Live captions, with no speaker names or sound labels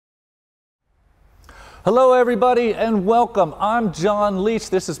Hello everybody and welcome. I'm John Leach.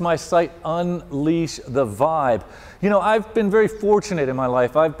 This is my site, Unleash the Vibe. You know, I've been very fortunate in my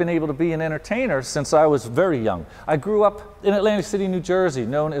life. I've been able to be an entertainer since I was very young. I grew up in Atlantic City, New Jersey,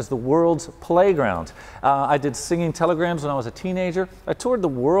 known as the world's playground. I did singing telegrams when I was a teenager. I toured the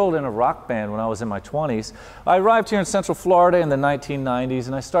world in a rock band when I was in my 20s. I arrived here in Central Florida in the 1990s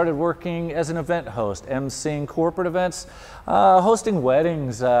and I started working as an event host, emceeing corporate events, hosting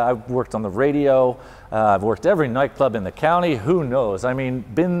weddings. I've worked on the radio. I've worked every nightclub in the county. Who knows? I mean,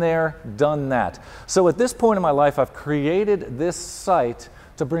 been there, done that. So at this point in my life, I've created this site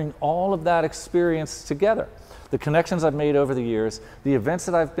to bring all of that experience together. The connections I've made over the years, the events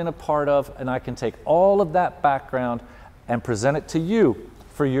that I've been a part of, and I can take all of that background and present it to you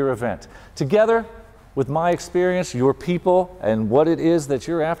for your event. Together with my experience, your people, and what it is that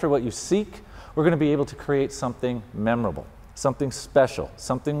you're after, what you seek, we're going to be able to create something memorable, something special,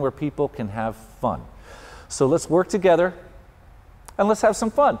 something where people can have fun. So let's work together and let's have some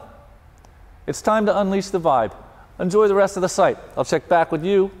fun. It's time to unleash the vibe. Enjoy the rest of the site. I'll check back with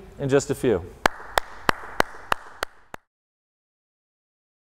you in just a few.